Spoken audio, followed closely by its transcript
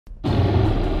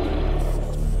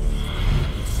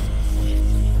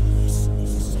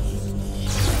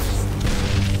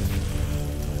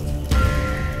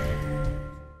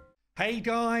Hey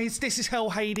guys, this is Hell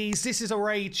Hades. This is a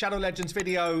Raid Shadow Legends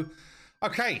video.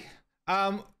 Okay,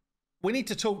 we need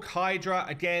to talk Hydra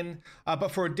again, but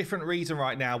for a different reason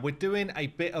right now. We're doing a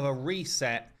bit of a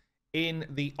reset in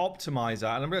the optimizer,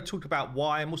 and I'm going to talk about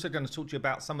why. I'm also going to talk to you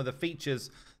about some of the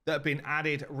features that have been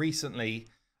added recently,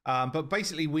 but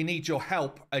basically we need your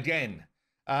help again.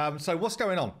 So what's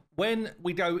going on? When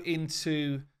we go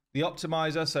into the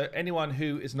optimizer, so anyone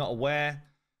who is not aware,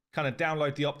 kind of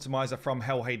download the optimizer from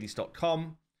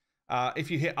hellhades.com.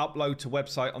 If you hit upload to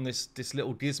website on this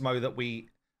little gizmo that we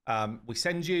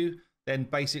send you, then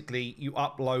basically you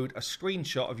upload a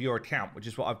screenshot of your account, which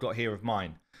is what I've got here of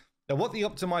mine. Now, what the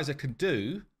optimizer can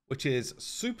do, which is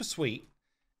super sweet,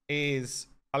 is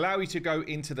allow you to go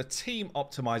into the team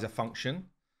optimizer function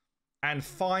and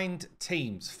find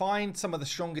teams, find some of the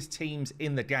strongest teams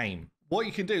in the game. What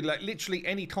you can do, like literally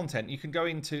any content, you can go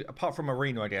into, apart from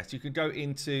Arena, I guess, you can go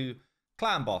into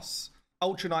Clan Boss,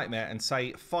 Ultra Nightmare, and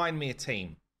say, find me a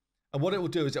team. And what it will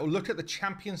do is it will look at the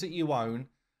champions that you own,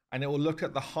 and it will look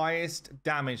at the highest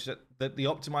damage that the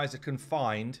optimizer can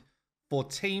find for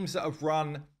teams that have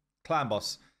run Clan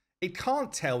Boss. It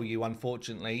can't tell you,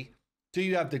 unfortunately, do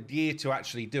you have the gear to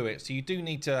actually do it? So you do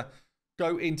need to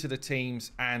go into the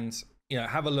teams and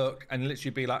have a look and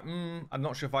literally be like, I'm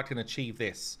not sure if I can achieve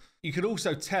this. You could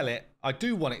also tell it, I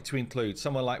do want it to include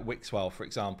someone like Wixwell, for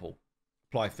example,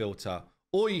 apply filter.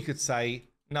 Or you could say,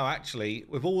 no, actually,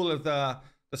 with all of the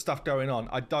stuff going on,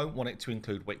 I don't want it to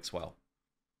include Wixwell.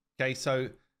 Okay, so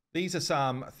these are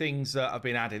some things that have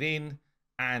been added in,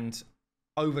 and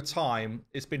over time,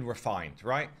 it's been refined,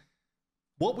 right?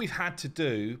 What we've had to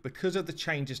do, because of the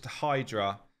changes to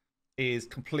Hydra, is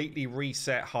completely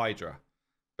reset Hydra,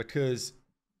 because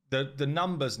the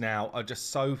numbers now are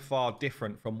just so far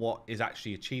different from what is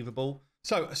actually achievable.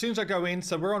 So as soon as I go in,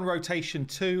 so we're on rotation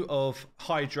 2 of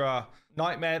Hydra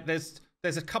Nightmare. There's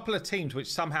a couple of teams which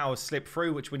somehow have slipped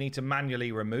through, which we need to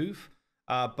manually remove.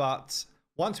 But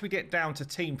once we get down to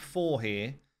team 4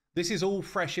 here, this is all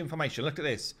fresh information. Look at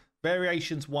this.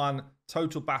 Variations 1,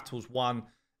 total battles 1.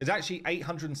 There's actually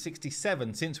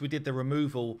 867 since we did the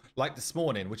removal like this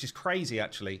morning, which is crazy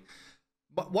actually.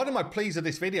 But one of my pleas of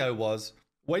this video was,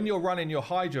 when you're running your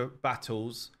Hydra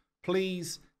battles,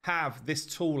 please have this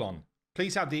tool on.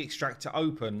 Please have the extractor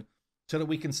open so that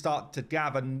we can start to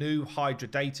gather new Hydra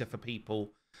data for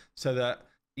people, so that,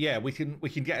 yeah, we can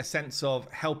get a sense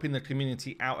of helping the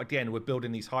community out again with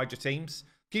building these Hydra teams.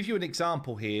 Give you an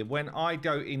example here. When I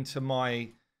go into my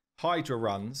Hydra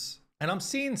runs, and I'm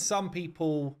seeing some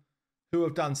people who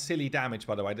have done silly damage,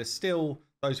 by the way. There's still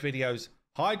those videos,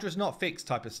 Hydra's not fixed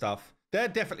type of stuff. They're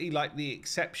definitely like the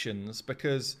exceptions,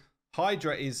 because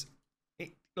Hydra is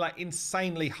like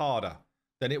insanely harder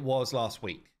than it was last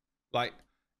week. Like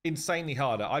insanely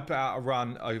harder. I put out a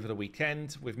run over the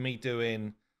weekend with me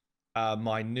doing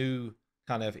my new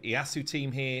kind of Iasu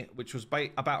team here, which was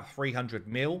about 300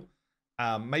 mil.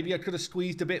 Maybe I could have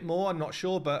squeezed a bit more, I'm not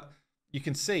sure, but you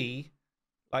can see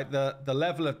like the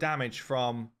level of damage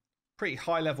from pretty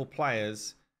high level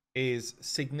players is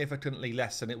significantly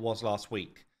less than it was last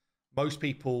week. Most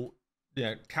people,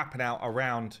 capping out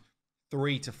around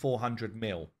 300 to 400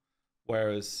 mil,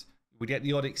 whereas we get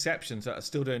the odd exceptions that are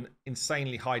still doing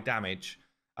insanely high damage.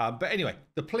 But anyway,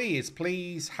 the plea is,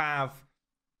 please have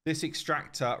this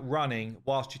extractor running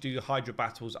whilst you do your Hydra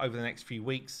battles over the next few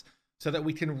weeks, so that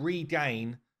we can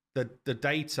regain the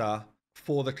data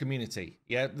for the community.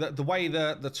 Yeah, the way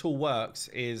the tool works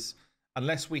is,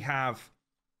 unless we have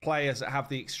players that have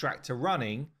the extractor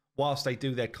running whilst they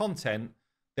do their content,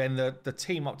 then the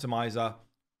team optimizer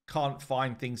can't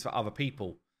find things for other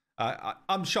people.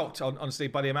 I'm shocked, honestly,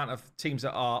 by the amount of teams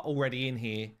that are already in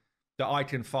here that I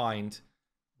can find,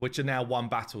 which are now won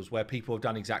battles, where people have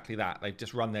done exactly that. They've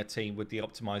just run their team with the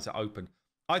optimizer open.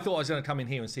 I thought I was going to come in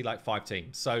here and see like 5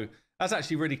 teams. So that's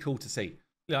actually really cool to see.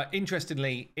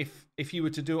 Interestingly, if you were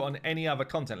to do it on any other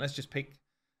content, let's just pick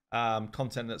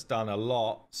content that's done a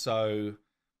lot. So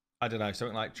I don't know,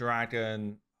 something like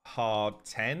Dragon Hard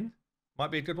 10 might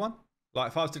be a good one. Like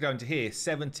if I was to go into here,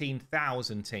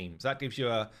 17,000 teams. That gives you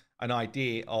an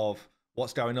idea of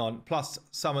what's going on. Plus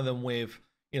some of them with,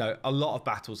 a lot of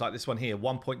battles, like this one here,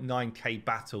 1.9k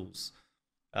battles,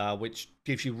 which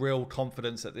gives you real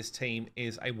confidence that this team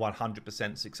is a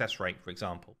 100% success rate, for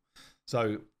example.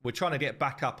 So we're trying to get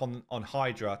back up on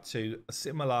Hydra to a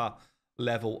similar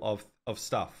level of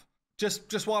stuff.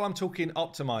 Just while I'm talking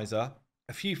optimizer,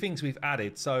 a few things we've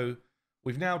added. So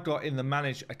we've now got in the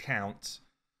manage account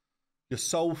your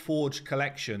Soul Forge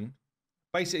collection.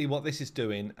 Basically what this is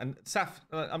doing, and Saf,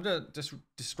 I'm going to just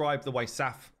describe the way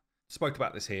Saf spoke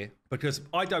about this here, because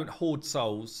I don't hoard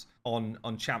souls on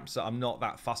champs that I'm not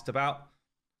that fussed about.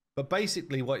 But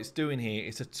basically what it's doing here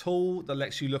is a tool that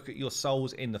lets you look at your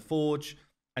souls in the Forge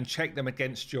and check them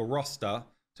against your roster.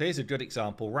 So here's a good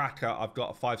example. Raka, I've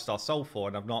got a 5-star soul for,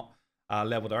 and I've not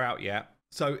leveled her out yet.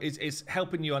 So it's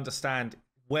helping you understand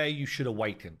where you should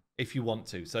awaken if you want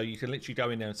to. So you can literally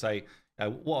go in there and say,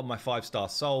 what are my 5-star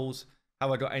souls?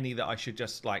 Have I got any that I should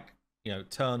just like,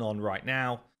 turn on right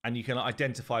now? And you can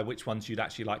identify which ones you'd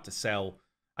actually like to sell.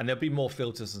 And there'll be more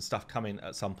filters and stuff coming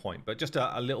at some point, but just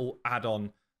a little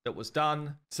add-on that was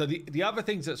done. So the other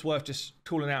things that's worth just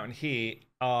calling out in here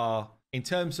are in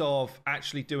terms of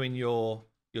actually doing your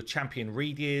champion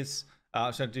read years.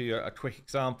 I'm going to do a quick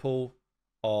example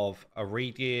of a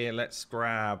read year. Let's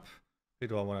grab, who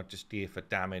do I want to just gear for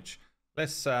damage?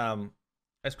 Let's grab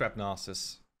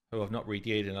Narcissus, who I've not read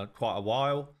yeared in quite a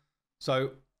while.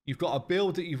 So you've got a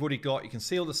build that you've already got. You can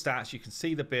see all the stats. You can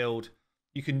see the build.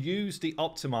 You can use the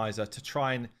optimizer to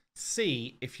try and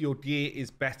see if your gear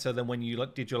is better than when you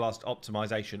did your last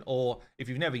optimization, or if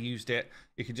you've never used it,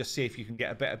 you can just see if you can get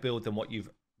a better build than what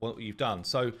you've done.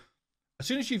 So as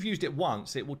soon as you've used it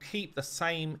once, it will keep the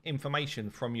same information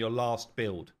from your last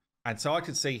build. And so I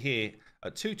can see here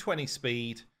at 220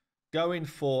 speed, going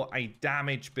for a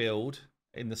damage build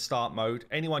in the start mode.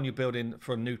 Anyone you're building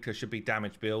for a nuka should be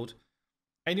damage build.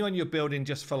 Anyone you're building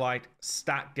just for like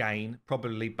stat gain,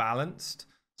 probably balanced.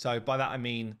 So by that I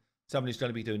mean someone who's going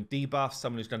to be doing debuff,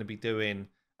 someone who's going to be doing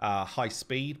high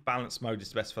speed. Balance mode is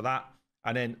the best for that.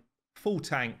 And then full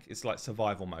tank is like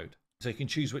survival mode. So you can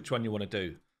choose which one you want to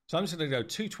do. So I'm just going to go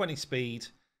 220 speed.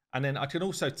 And then I can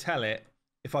also tell it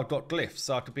if I've got glyphs.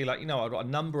 So I could be like, I've got a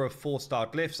number of 4-star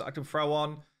glyphs that I can throw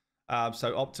on.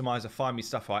 So optimizer, find me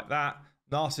stuff like that.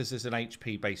 Narcissus is an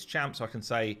HP based champ. So I can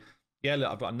say, yeah, look,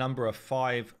 I've got a number of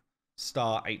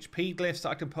 5-star HP glyphs that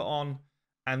I can put on.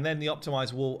 And then the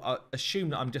optimizer will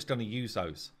assume that I'm just going to use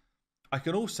those. I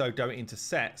can also go into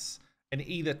sets and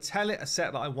either tell it a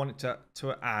set that I want it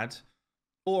to add,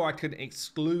 or I can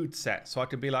exclude sets. So I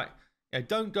can be like,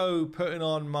 don't go putting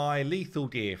on my lethal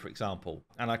gear, for example,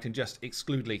 and I can just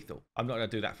exclude lethal. I'm not going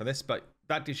to do that for this, but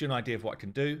that gives you an idea of what I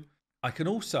can do. I can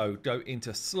also go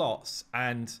into slots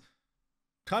and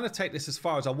kind of take this as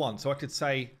far as I want. So I could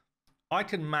say I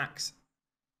can max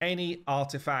any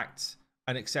artifact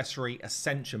and accessory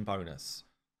ascension bonus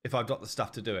if I've got the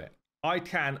stuff to do it. I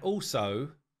can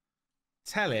also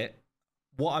tell it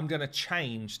what I'm going to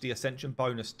change the ascension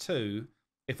bonus to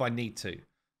if I need to.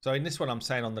 So in this one, I'm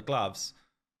saying on the gloves,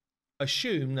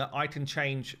 assume that I can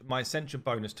change my ascension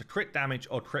bonus to crit damage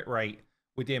or crit rate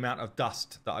with the amount of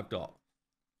dust that I've got.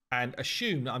 And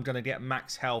assume that I'm going to get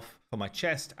max health for my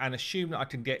chest, and assume that I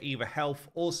can get either health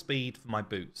or speed for my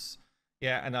boots.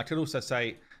 Yeah, and I could also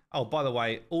say, oh, by the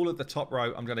way, all of the top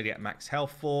row I'm going to get max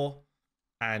health for,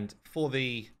 and for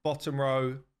the bottom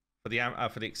row, for the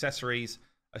accessories,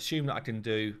 assume that I can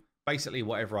do basically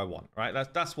whatever I want, right?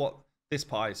 That's what this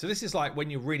part is. So this is like when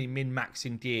you're really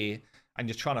min-maxing gear and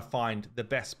you're trying to find the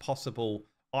best possible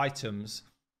items,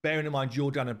 bearing in mind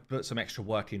you're going to put some extra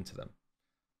work into them.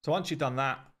 So once you've done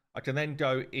that, I can then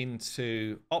go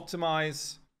into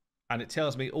optimize, and it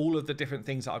tells me all of the different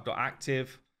things that I've got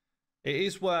active. It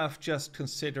is worth just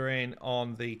considering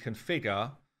on the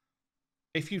configure,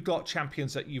 if you've got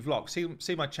champions that you've locked.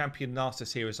 See my champion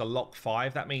Narcissus here is a lock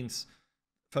 5. That means,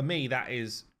 for me, that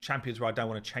is champions where I don't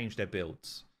want to change their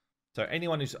builds. So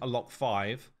anyone who's a lock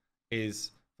 5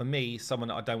 is, for me, someone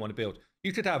that I don't want to build.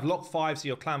 You could have lock 5s are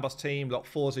your clan boss team, lock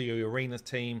 4s are your arenas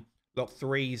team, lock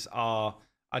 3s are,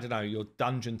 I don't know, your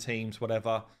dungeon teams,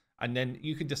 whatever. And then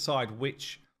you can decide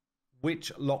which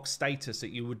lock status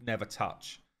that you would never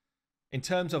touch. In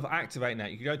terms of activating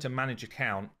that, you can go to manage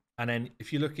account, and then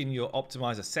if you look in your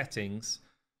optimizer settings,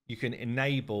 you can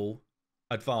enable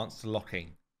advanced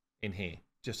locking in here,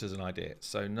 just as an idea.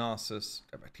 So Narcissus,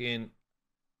 go back in.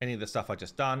 Any of the stuff I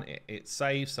just done, it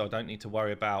saves, so I don't need to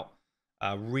worry about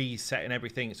resetting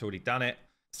everything. It's already done it.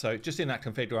 So just in that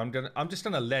configure, I'm just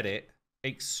gonna let it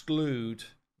exclude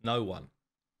no one.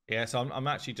 Yeah, so I'm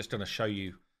actually just gonna show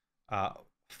you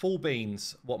full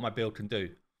beans what my build can do.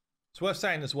 It's worth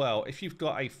saying as well, if you've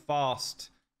got a fast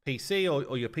PC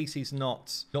or your PC's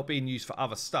not being used for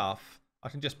other stuff, I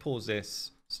can just pause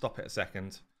this, stop it a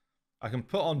second. I can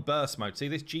put on burst mode. See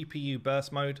this GPU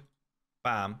burst mode?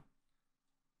 Bam.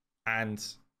 And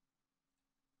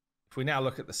if we now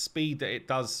look at the speed that it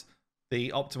does the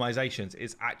optimizations,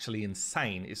 it's actually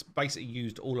insane. It's basically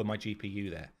used all of my GPU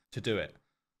there to do it.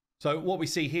 So what we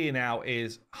see here now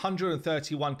is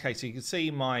 131k. So you can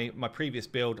see my previous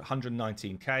build,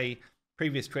 119k,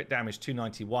 previous crit damage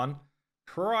 291.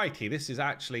 Crikey, this is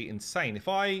actually insane. If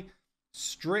I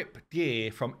strip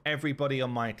gear from everybody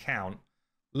on my account,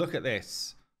 look at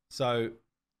this. So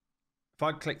if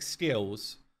I click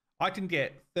skills, I can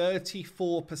get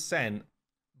 34%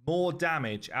 more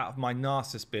damage out of my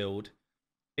Narcissus build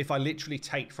if I literally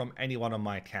take from anyone on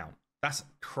my account. That's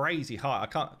crazy high. I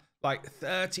can't, like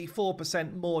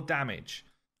 34% more damage.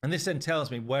 And this then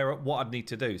tells me what I'd need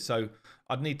to do. So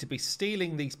I'd need to be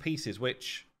stealing these pieces,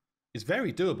 which is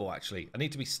very doable actually. I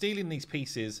need to be stealing these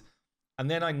pieces, and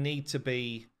then I need to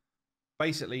be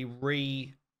basically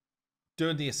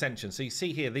doing the ascension. So you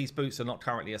see here, these boots are not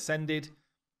currently ascended,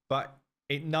 but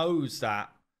it knows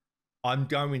that I'm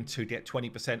going to get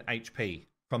 20% HP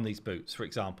from these boots, for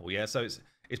example. Yeah, so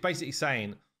it's basically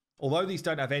saying, although these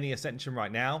don't have any ascension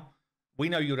right now, we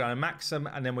know you're going to max them,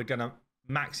 and then we're going to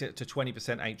max it to 20%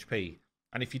 HP.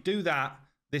 And if you do that,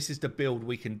 this is the build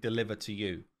we can deliver to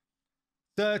you.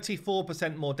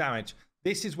 34% more damage.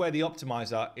 This is where the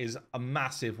optimizer is a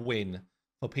massive win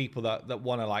for people that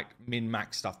want to like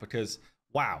min-max stuff, because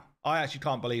wow, I actually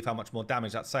can't believe how much more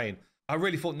damage that's saying. I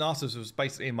really thought Narcissus was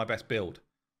basically in my best build,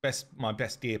 my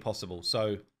best gear possible.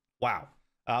 So wow,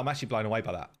 I'm actually blown away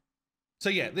by that. So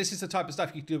yeah, this is the type of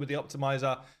stuff you can do with the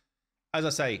optimizer. As I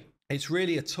say, it's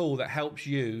really a tool that helps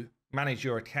you manage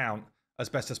your account as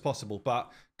best as possible.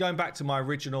 But going back to my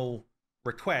original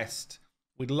request,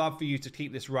 we'd love for you to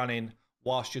keep this running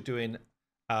whilst you're doing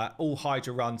all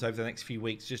Hydra runs over the next few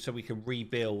weeks, just so we can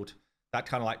rebuild that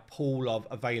kind of like pool of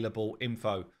available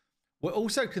info. We're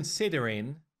also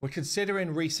considering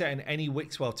resetting any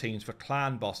Wixwell teams for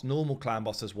clan boss, normal clan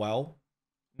boss as well.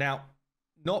 Now,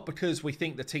 not because we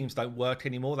think the teams don't work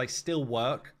anymore, they still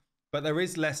work, but there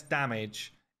is less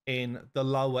damage in the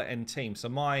lower end team. So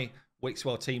my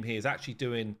Wixwell team here is actually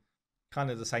doing kind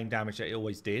of the same damage that it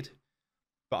always did.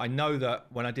 But I know that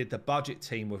when I did the budget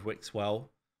team with Wixwell,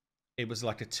 it was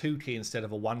like a 2 key instead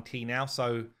of a 1 key now.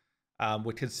 So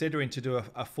we're considering to do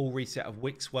a full reset of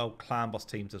Wixwell clan boss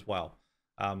teams as well.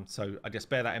 So I just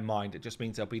bear that in mind. It just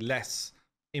means there'll be less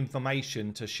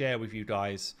information to share with you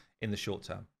guys in the short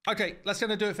term. Okay, that's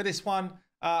going to do it for this one.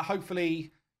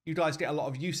 Hopefully you guys get a lot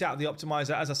of use out of the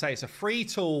optimizer. As I say, it's a free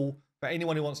tool for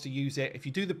anyone who wants to use it. If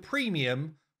you do the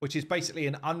premium, which is basically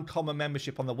an uncommon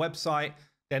membership on the website,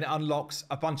 then it unlocks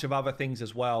a bunch of other things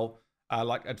as well,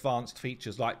 like advanced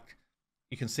features, like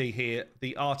you can see here,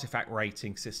 the artifact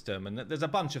rating system. And there's a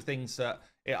bunch of things that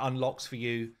it unlocks for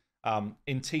you.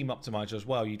 In Team Optimizer as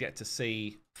well, you get to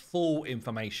see full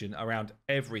information around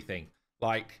everything,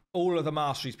 like all of the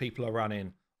masteries people are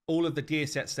running, all of the gear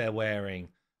sets they're wearing,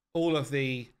 all of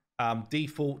the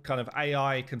default kind of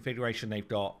AI configuration they've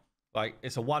got. Like,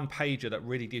 it's a one-pager that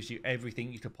really gives you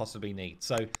everything you could possibly need.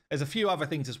 So there's a few other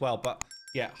things as well, but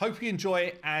yeah, hope you enjoy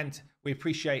it, and we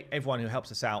appreciate everyone who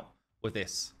helps us out with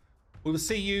this. We will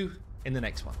see you in the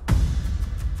next one.